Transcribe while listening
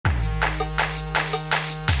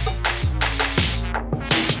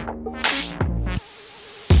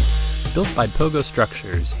Built by Pogo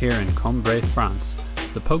Structures here in Combray, France,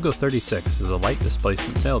 the Pogo 36 is a light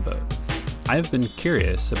displacement sailboat. I have been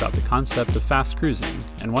curious about the concept of fast cruising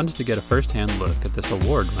and wanted to get a first-hand look at this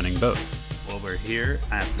award-winning boat. Well, we're here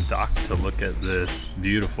at the dock to look at this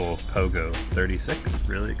beautiful Pogo 36.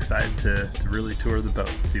 Really excited to really tour the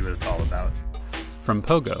boat, see what it's all about. From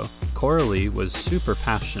Pogo, Coralie was super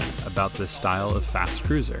passionate about this style of fast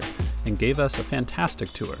cruiser and gave us a fantastic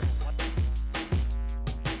tour.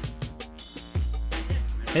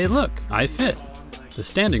 Hey look, I fit! The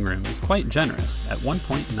standing room is quite generous at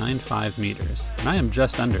 1.95 meters, and I am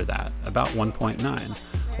just under that, about 1.9,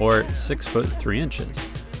 or 6 foot 3 inches.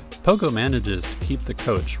 Pogo manages to keep the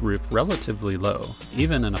coach roof relatively low,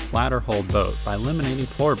 even in a flatter hull boat, by eliminating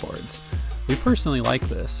floorboards. We personally like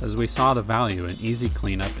this, as we saw the value in easy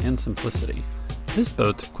cleanup and simplicity. This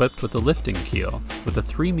boat's equipped with a lifting keel, with a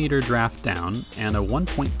 3 meter draft down and a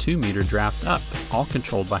 1.2 meter draft up, all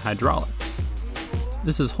controlled by hydraulics.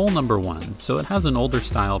 This is hull number 1, so it has an older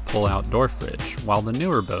style pull-out door fridge, while the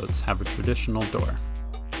newer boats have a traditional door.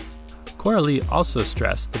 Coralie also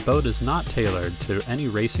stressed the boat is not tailored to any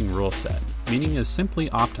racing rule set, meaning is simply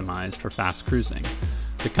optimized for fast cruising.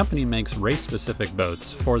 The company makes race-specific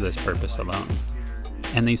boats for this purpose alone.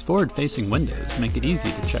 And these forward-facing windows make it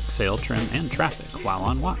easy to check sail trim and traffic while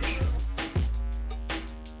on watch.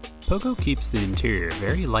 Pogo keeps the interior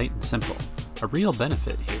very light and simple. A real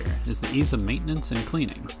benefit here is the ease of maintenance and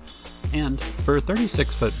cleaning. And for a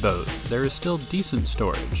 36-foot boat, there is still decent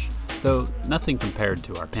storage, though nothing compared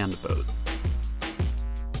to our Panda boat.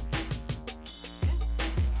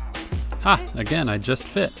 Ha! Again, I just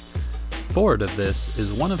fit. Forward of this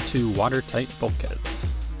is one of 2 watertight bulkheads.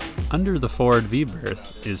 Under the forward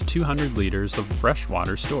V-berth is 200 liters of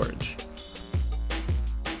freshwater storage.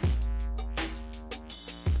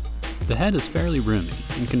 The head is fairly roomy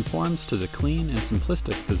and conforms to the clean and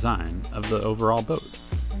simplistic design of the overall boat.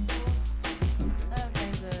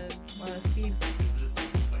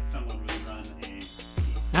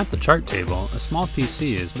 At the chart table, a small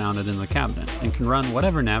PC is mounted in the cabinet and can run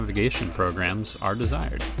whatever navigation programs are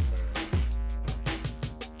desired.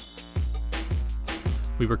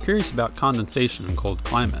 We were curious about condensation in cold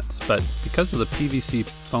climates, but because of the PVC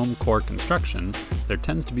foam core construction, there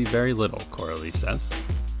tends to be very little, Coralie says.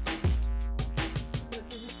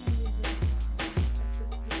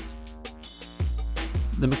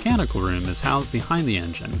 The mechanical room is housed behind the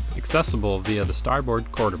engine, accessible via the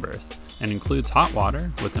starboard quarter berth, and includes hot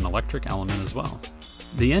water with an electric element as well.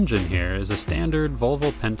 The engine here is a standard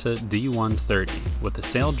Volvo Penta D130 with a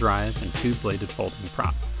sail drive and 2-bladed folding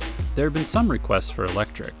prop. There have been some requests for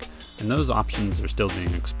electric, and those options are still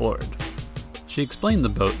being explored. She explained the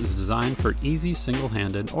boat is designed for easy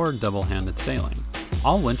single-handed or double-handed sailing.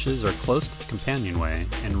 All winches are close to the companionway,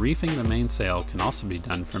 and reefing the mainsail can also be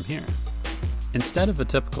done from here. Instead of a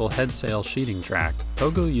typical head sail sheeting track,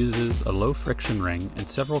 Pogo uses a low friction ring and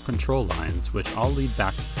several control lines which all lead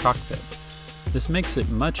back to the cockpit. This makes it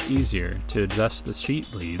much easier to adjust the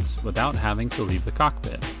sheet leads without having to leave the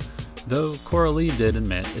cockpit, though Coralie did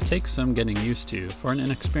admit it takes some getting used to for an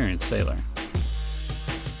inexperienced sailor.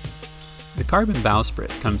 The carbon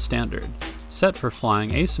bowsprit comes standard, set for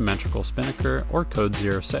flying asymmetrical spinnaker or code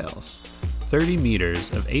 0 sails. 30 meters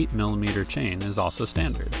of 8mm chain is also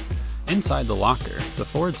standard. Inside the locker, the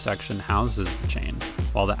forward section houses the chain,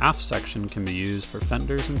 while the aft section can be used for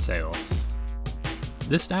fenders and sails.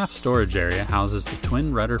 This aft storage area houses the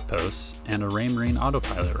twin rudder posts and a Raymarine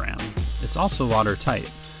autopilot ram. It's also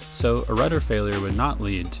watertight, so a rudder failure would not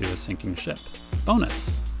lead to a sinking ship.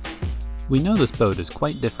 Bonus! We know this boat is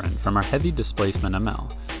quite different from our heavy displacement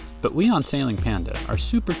ML, but we on Sailing Panda are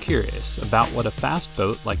super curious about what a fast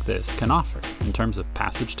boat like this can offer in terms of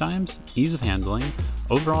passage times, ease of handling,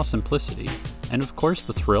 overall simplicity, and of course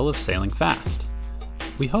the thrill of sailing fast.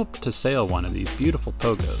 We hope to sail one of these beautiful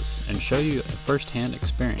Pogos and show you a first-hand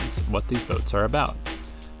experience of what these boats are about.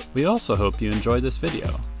 We also hope you enjoyed this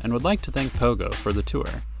video and would like to thank Pogo for the tour.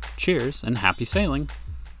 Cheers and happy sailing!